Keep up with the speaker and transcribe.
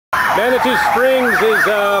Manitou Springs is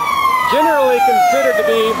generally considered to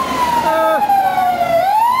be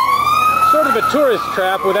sort of a tourist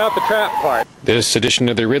trap without the trap part. This edition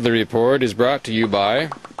of the Ridley Report is brought to you by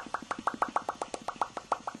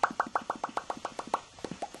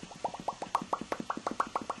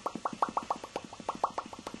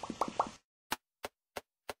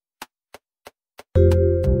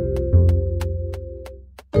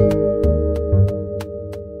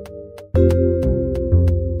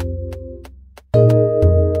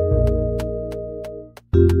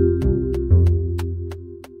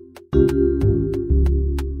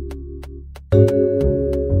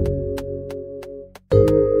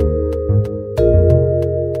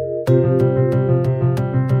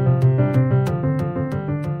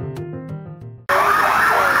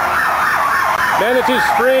Manitou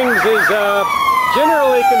Springs is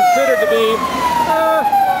generally considered to be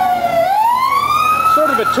sort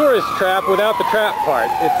of a tourist trap without the trap part.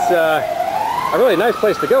 It's a really nice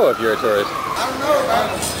place to go if you're a tourist. I don't know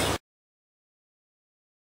about it.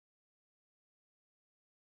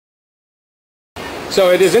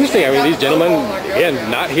 So it is interesting. I mean, these gentlemen,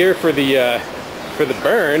 again, not here for the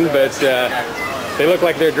burn, but they look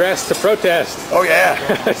like they're dressed to protest. Oh yeah,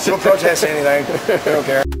 we'll protest anything. We don't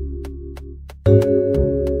care.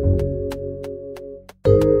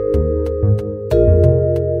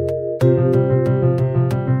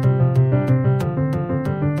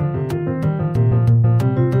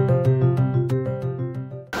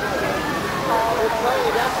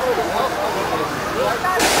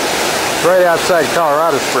 Right outside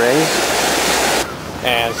Colorado Springs,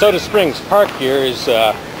 and Soda Springs Park here is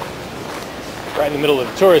right in the middle of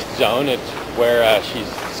the tourist zone. It's where she's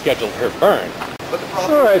scheduled her burn.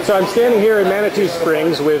 All right, so I'm standing here in Manitou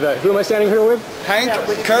Springs with who am I standing here with? Hank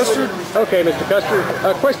Custard. Okay, Mr. Custard.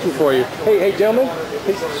 A question for you. Hey, gentlemen,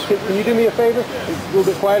 can you do me a favor? A little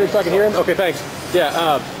bit quieter so I can hear him. Okay, thanks.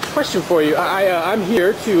 Yeah. Question for you. I'm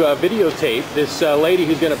here to videotape this lady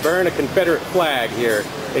who's going to burn a Confederate flag here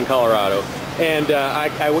in Colorado, and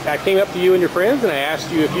I came up to you and your friends and I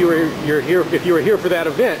asked you if you were here for that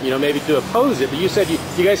event, you know, maybe to oppose it. But you said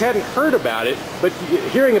you guys hadn't heard about it, but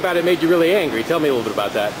hearing about it made you really angry. Tell me a little bit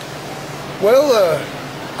about that. Well,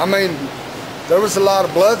 I mean, there was a lot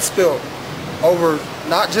of blood spilled over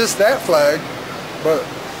not just that flag, but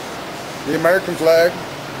the American flag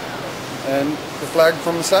and the flag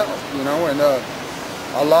from the South, you know, and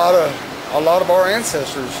a lot of our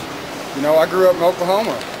ancestors. You know, I grew up in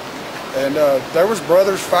Oklahoma, and there was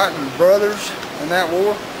brothers fighting brothers in that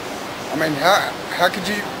war. I mean, how could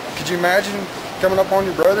you imagine coming up on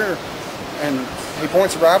your brother and he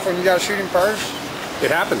points a rifle and you got to shoot him first?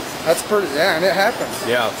 It happened. That's pretty, yeah, and it happened.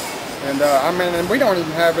 Yeah. And I mean, and we don't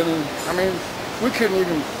even have any. I mean, we couldn't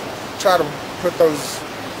even try to put those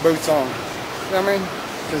boots on. You know what I mean?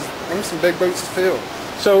 Because them some big boots to fill.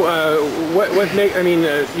 So, I mean,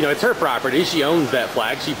 you know, it's her property. She owns that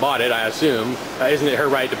flag. She bought it, I assume. Isn't it her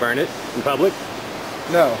right to burn it in public?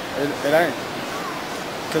 No, it ain't.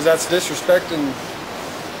 Because that's disrespecting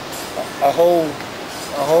a whole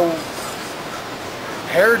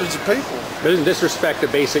heritage of people. Doesn't disrespect a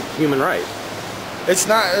basic human right. It's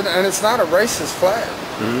not, and it's not a racist flag.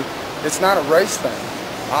 Mm-hmm. It's not a race thing.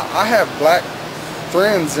 I have black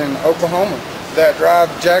friends in Oklahoma that drive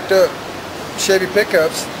jacked up Chevy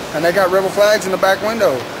pickups, and they got rebel flags in the back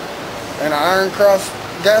window and an Iron Cross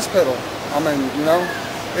gas pedal. I mean, you know,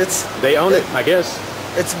 they own it, I guess.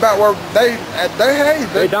 It's about where they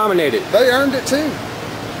dominate it. They earned it too. You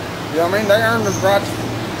know what I mean? They earned the right.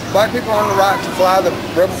 Black people earn the right to fly the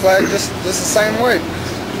rebel flag just the same way.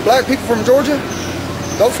 Black people from Georgia,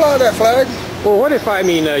 they'll fly that flag. Well, what if I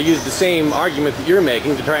use the same argument that you're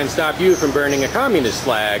making to try and stop you from burning a communist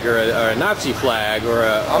flag or a Nazi flag or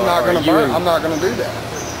a? I'm not going to burn. I'm not going to do that.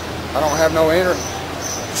 I don't have no interest.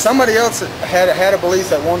 Somebody else had a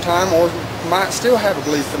belief at one time, or might still have a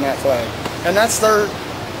belief in that flag, and that's their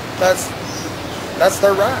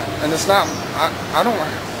right. And it's not. I don't.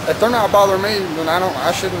 If they're not bothering me, then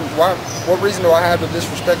I shouldn't. Why? What reason do I have to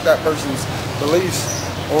disrespect that person's beliefs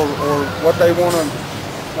or what they want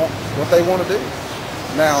to do?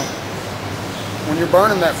 Now, when you're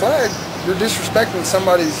burning that flag, you're disrespecting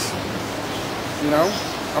somebody's. You know,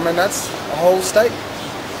 I mean, that's a whole state.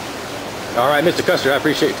 All right, Mr. Custer, I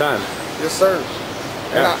appreciate your time. Yes, sir.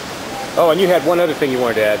 Yeah. And you had one other thing you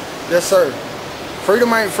wanted to add. Yes, sir.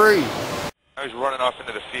 Freedom ain't free. I was running off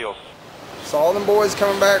into the field. So all them boys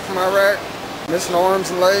coming back from Iraq, missing arms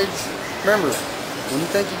and legs. Remember, when you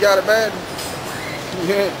think you got it bad,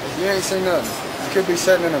 you ain't seen nothing. You could be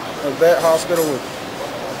sitting in a vet hospital with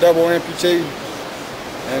a double amputee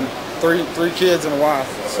and three kids and a wife.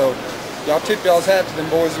 So y'all tip y'all's hat to them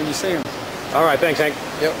boys when you see them. All right, thanks, Hank.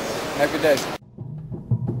 Yep. Have a good day.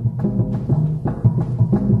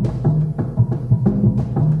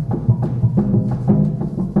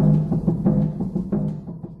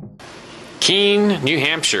 Keene, New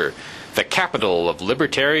Hampshire, the capital of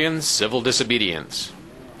libertarian civil disobedience.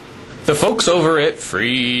 The folks over at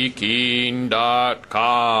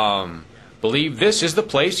freekeene.com believe this is the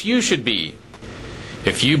place you should be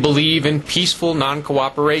if you believe in peaceful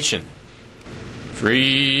non-cooperation.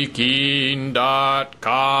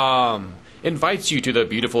 freekeene.com invites you to the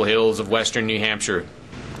beautiful hills of western New Hampshire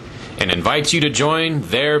and invites you to join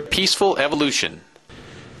their peaceful evolution.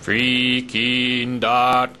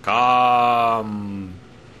 freekeene.com